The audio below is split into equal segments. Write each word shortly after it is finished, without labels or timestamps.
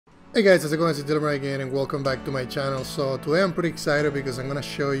Hey guys, how's it going? It's Dylan again and welcome back to my channel. So today I'm pretty excited because I'm going to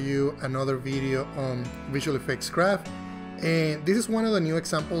show you another video on VFX Graph, and this is one of the new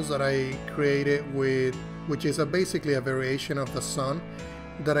examples that I created with, which is basically a variation of the sun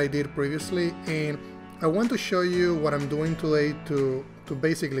that I did previously, and I want to show you what I'm doing today to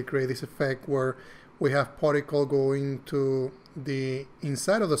basically create this effect where we have particle going to the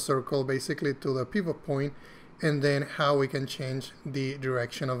inside of the circle, basically to the pivot point, and then how we can change the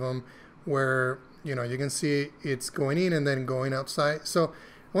direction of them where, you know, you can see it's going in and then going outside. So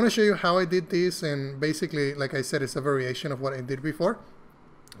I want to show you how I did this, and basically, like I said, it's a variation of what I did before.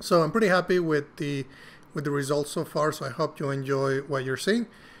 So I'm pretty happy with the results so far, so I hope you enjoy what you're seeing.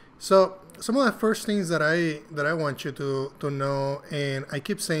 So some of the first things that I want you to know, and I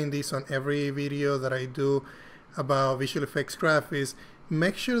keep saying this on every video that I do about VFX Graph, is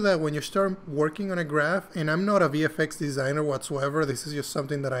make sure that when you start working on a graph, and I'm not a VFX designer whatsoever, this is just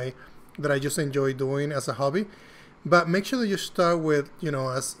something that I just enjoy doing as a hobby, but make sure that you start with, you know,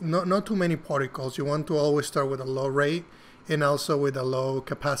 as not too many particles. You want to always start with a low rate and also with a low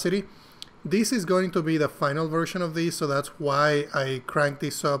capacity. This is going to be the final version of this, so that's why I cranked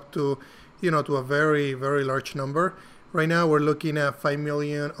this up to, you know, to a very, very large number. Right now we're looking at 5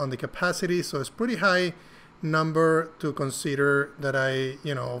 million on the capacity, so it's pretty high number to consider that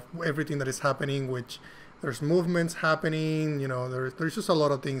you know, everything that is happening, which there's movements happening, you know, there's just a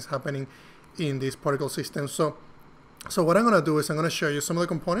lot of things happening in this particle system. So what I'm gonna do is I'm gonna show you some of the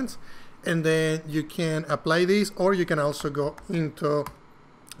components, and then you can apply these, or you can also go into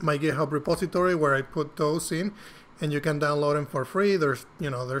my GitHub repository where I put those in, and you can download them for free. There's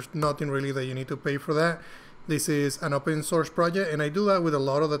nothing really that you need to pay for that. This is an open source project, and I do that with a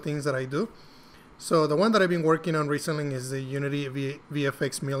lot of the things that I do. So the one that I've been working on recently is the Unity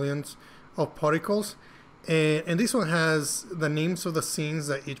VFX millions of particles, and this one has the names of the scenes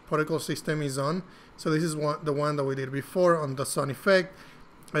that each particle system is on. So this is the one that we did before on the sun effect.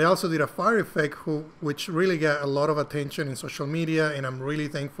 I also did a fire effect which really got a lot of attention in social media, and I'm really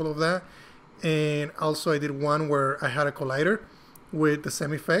thankful of that. And also I did one where I had a collider with the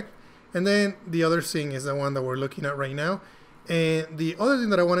same effect. And then the other scene is the one that we're looking at right now. And the other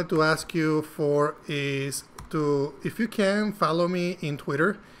thing that I wanted to ask you for is to, if you can, follow me in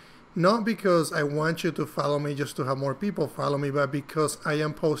Twitter. Not because I want you to follow me just to have more people follow me, but because I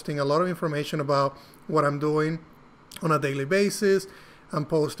am posting a lot of information about what I'm doing on a daily basis. I'm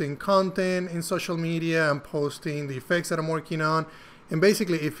posting content in social media, I'm posting the effects that I'm working on. And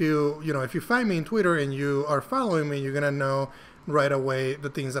basically, if you find me in Twitter and you are following me, you're gonna know right away the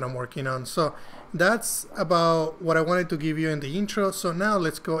things that I'm working on. So that's about what I wanted to give you in the intro. So now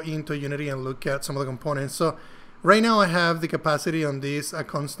let's go into Unity and look at some of the components. So right now I have the capacity on this, a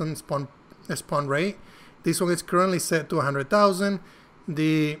constant spawn rate. This one is currently set to 100,000.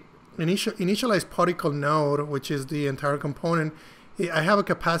 The initialized particle node, which is the entire component, I have a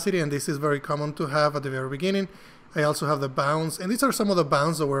capacity, and this is very common to have at the very beginning. I also have the bounds, and these are some of the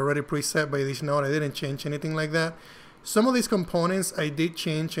bounds that were already preset by this node. I didn't change anything like that. Some of these components I did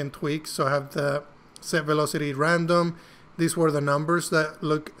change and tweak, so I have the set velocity random. These were the numbers that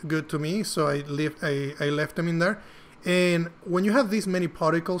look good to me, so I left them in there. And when you have these many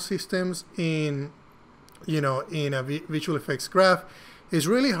particle systems in a VFX graph, it's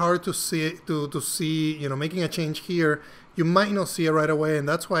really hard to see you know, making a change here. You might not see it right away, and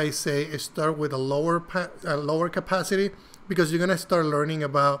that's why I say start with a lower capacity, because you're gonna start learning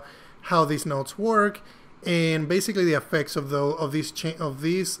about how these nodes work, and basically the effects of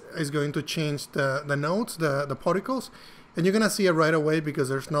these is going to change the nodes, the particles, and you're gonna see it right away because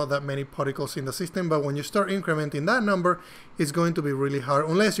there's not that many particles in the system. But when you start incrementing that number, it's going to be really hard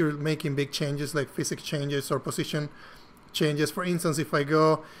unless you're making big changes like physics changes or position changes. For instance, if I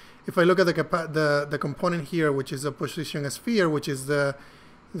look at the component here, which is a position sphere, which is the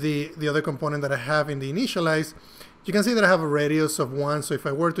other component that I have in the initialize, you can see that I have a radius of 1. So if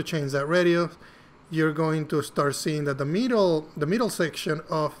I were to change that radius, you're going to start seeing that the middle section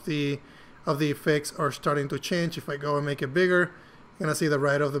of the effects are starting to change. If I go and make it bigger, you're gonna see that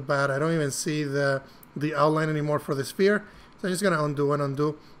right off the bat I don't even see the outline anymore for the sphere. So I'm just gonna undo and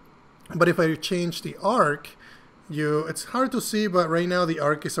undo. But if I change the arc, it's hard to see, but right now the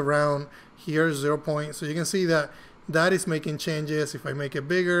arc is around here, 0 point. So you can see that is making changes. If I make it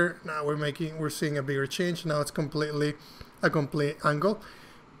bigger, now we're seeing a bigger change. Now it's a complete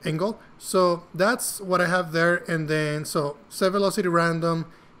angle. So that's what I have there. And then so set velocity random,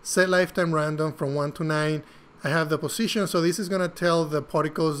 set lifetime random from 1 to 9. I have the position, so this is going to tell the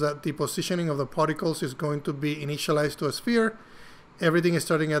particles that the positioning of the particles is going to be initialized to a sphere. Everything is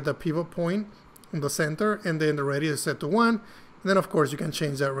starting at the pivot point in the center, and then the radius is set to 1, And then of course you can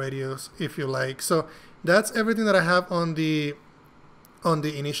change that radius if you like. So that's everything that I have on the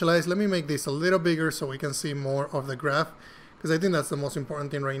initialize. Let me make this a little bigger so we can see more of the graph, because I think that's the most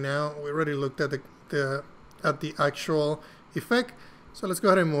important thing right now. We already looked at the actual effect. So let's go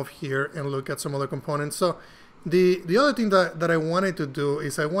ahead and move here and look at some other components. So the other thing that I wanted to do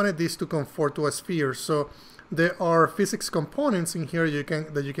is I wanted this to conform to a sphere. So there are physics components in here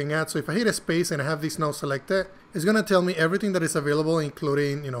that you can add. So if I hit a space and I have this node selected, it's going to tell me everything that is available,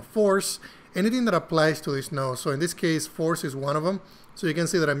 including, you know, force, anything that applies to this node. So in this case, force is one of them. So you can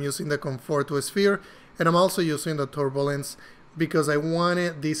see that I'm using the conform to a sphere, and I'm also using the turbulence because I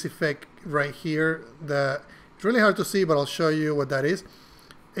wanted this effect right here that it's really hard to see, but I'll show you what that is,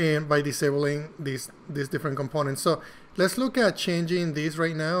 and by disabling these different components. So let's look at changing these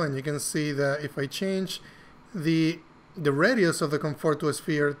right now, and you can see that if I change the radius of the conform to a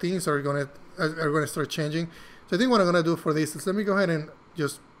sphere, things are going to start changing. So I think what I'm going to do for this is let me go ahead and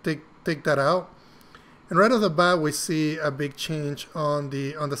just take that out. And right off the bat, we see a big change on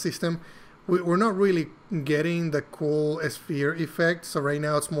the system. We're not really getting the cool sphere effect. So right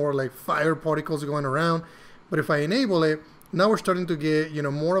now it's more like fire particles going around. But if I enable it, now we're starting to get, you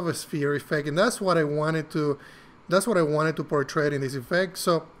know, more of a sphere effect, and that's what I wanted to portray in this effect.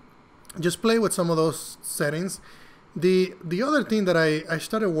 So just play with some of those settings. The other thing that I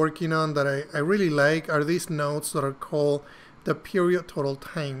started working on that I really like are these nodes that are called the period total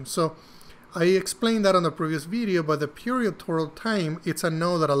time. So I explained that on the previous video, but the period total time, it's a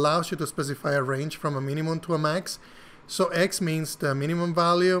node that allows you to specify a range from a minimum to a max. So X means the minimum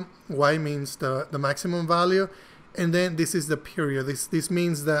value, Y means the maximum value, and then this is the period. This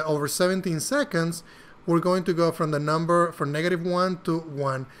means that over 17 seconds, we're going to go from the number from -1 to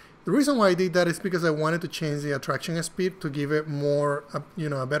 1. The reason why I did that is because I wanted to change the attraction speed to give it more, you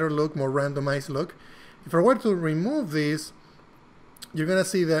know, a better look, more randomized look. If I were to remove these, you're going to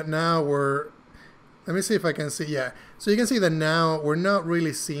see that now let me see if I can see, yeah. So you can see that now we're not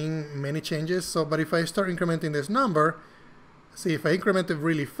really seeing many changes. So, but if I start incrementing this number, see if I increment it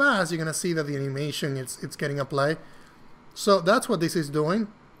really fast, you're going to see that the animation, it's getting applied. So that's what this is doing.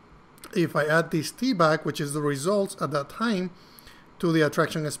 If I add this t back, which is the results at that time, to the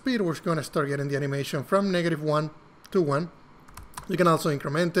attraction speed, we're going to start getting the animation from -1 to 1. You can also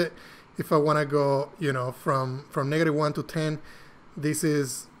increment it. If I want to go, you know, from -1 to 10, this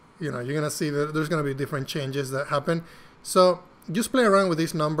is, you know, you're going to see that there's going to be different changes that happen. So just play around with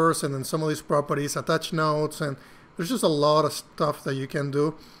these numbers and then some of these properties, attach nodes, and there's just a lot of stuff that you can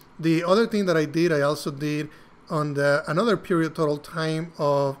do. The other thing that I also did on another period total time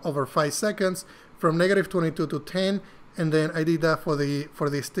of over 5 seconds from -22 to 10, and then I did that for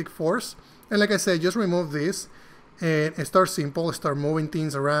the stick force. And like I said, just remove this and start simple, start moving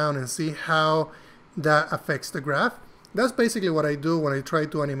things around and see how that affects the graph. That's basically what I do when I try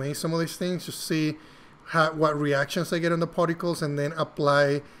to animate some of these things, to see what reactions I get on the particles, and then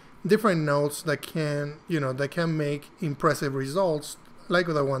apply different nodes that can, you know, that can make impressive results, like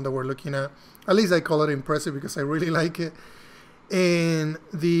the one that we're looking at. At least I call it impressive because I really like it. And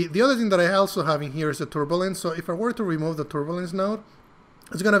the other thing that I also have in here is the turbulence. So if I were to remove the turbulence node,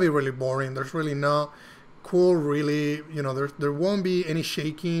 it's going to be really boring. There's really not cool, really, you know, there won't be any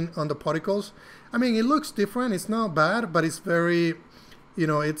shaking on the particles. I mean, it looks different, it's not bad, but it's very, you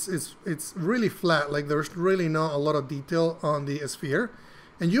know, it's really flat. Like there's really not a lot of detail on the sphere.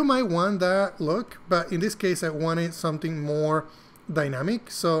 And you might want that look, but in this case I wanted something more dynamic.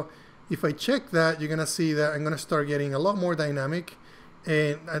 So if I check that, you're gonna see that I'm gonna start getting a lot more dynamic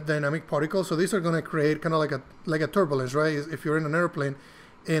and dynamic particles. So these are gonna create kind of like a turbulence, right? If you're in an airplane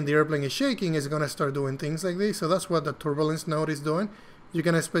and the airplane is shaking, it's gonna start doing things like this. So that's what the turbulence node is doing. You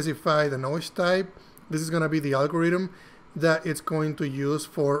can specify the noise type. This is going to be the algorithm that it's going to use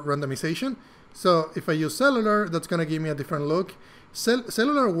for randomization. So if I use cellular, that's going to give me a different look.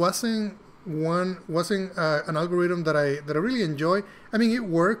 Cellular wasn't an algorithm that I really enjoy. I mean, it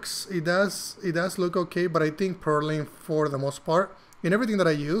works. It does look okay, but I think Perlin, for the most part, in everything that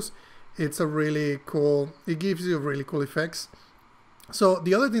I use, it's a really cool. It gives you really cool effects. So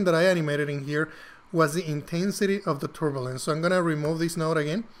the other thing that I animated in here was the intensity of the turbulence. So I'm going to remove this node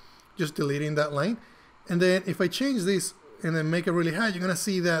again, just deleting that line. And then if I change this and then make it really high, you're going to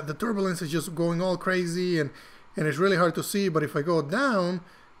see that the turbulence is just going all crazy and it's really hard to see. But if I go down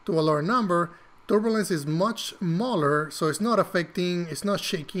to a lower number, turbulence is much smaller, so it's not affecting, it's not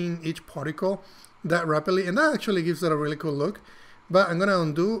shaking each particle that rapidly. And that actually gives it a really cool look. But I'm going to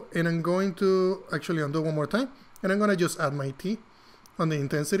undo, and I'm going to actually undo one more time. And I'm going to just add my T on the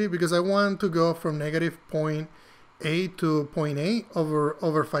intensity, because I want to go from -0.8 to 0.8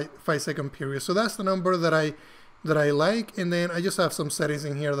 over 5 second period. So that's the number that I that I like, and then I just have some settings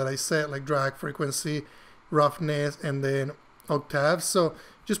in here that I set, like drag, frequency, roughness, and then octaves. So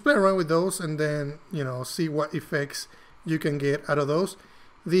just play around with those and then, you know, see what effects you can get out of those.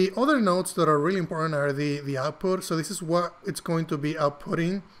 The other notes that are really important are the output. So this is what it's going to be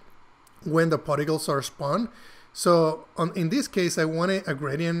outputting when the particles are spun. So in this case, I wanted a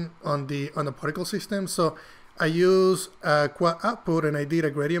gradient on the particle system. So I use a quad output and I did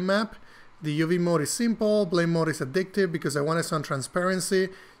a gradient map. The UV mode is simple, blend mode is addictive because I wanted some transparency.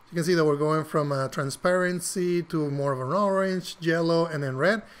 You can see that we're going from transparency to more of an orange, yellow, and then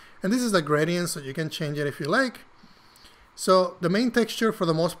red. And this is the gradient, so you can change it if you like. So the main texture, for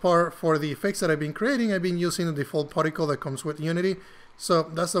the most part, for the effects that I've been creating, I've been using the default particle that comes with Unity. So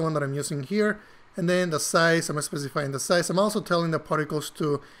that's the one that I'm using here. And then the size, I'm specifying the size. I'm also telling the particles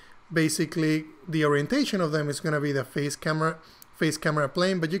to basically, the orientation of them is going to be the face camera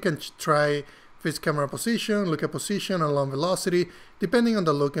plane, but you can try face camera position, look at position, and long velocity, depending on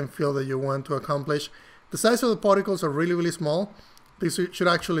the look and feel that you want to accomplish. The size of the particles are really, really small. This should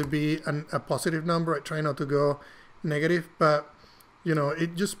actually be a positive number. I try not to go negative, but you know,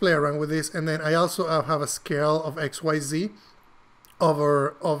 just play around with this. And then I also have a scale of XYZ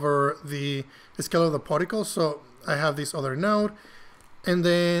over the scale of the particles. So I have this other node, and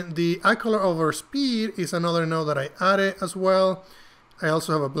then the eye color over speed is another node that I added as well. I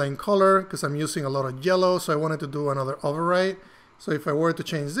also have a blend color because I'm using a lot of yellow, so I wanted to do another override. So if I were to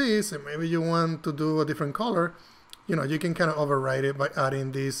change this, and maybe you want to do a different color, you know, you can kind of override it by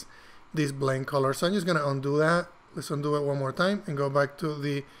adding this blend color. So I'm just gonna undo that. Let's undo it one more time and go back to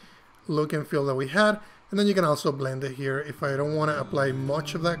the look and feel that we had. And then you can also blend it here if I don't want to apply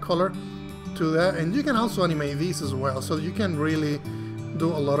much of that color to that. And you can also animate these as well, so you can really do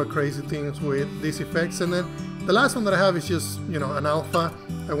a lot of crazy things with these effects. And then the last one that I have is just, you know, an alpha.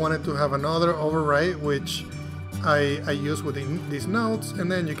 I wanted to have another override, which I use within these nodes,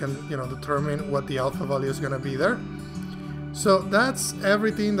 and then you can, you know, determine what the alpha value is going to be there. So that's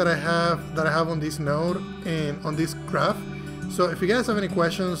everything that I have on this node and on this graph. So if you guys have any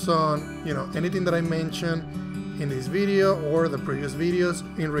questions on, you know, anything that I mentioned in this video or the previous videos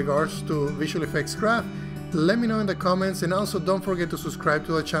in regards to Visual Effects Graph, let me know in the comments. And also don't forget to subscribe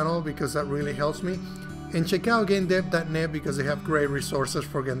to the channel because that really helps me. And check out GameDev.net because they have great resources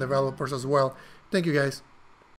for game developers as well. Thank you guys.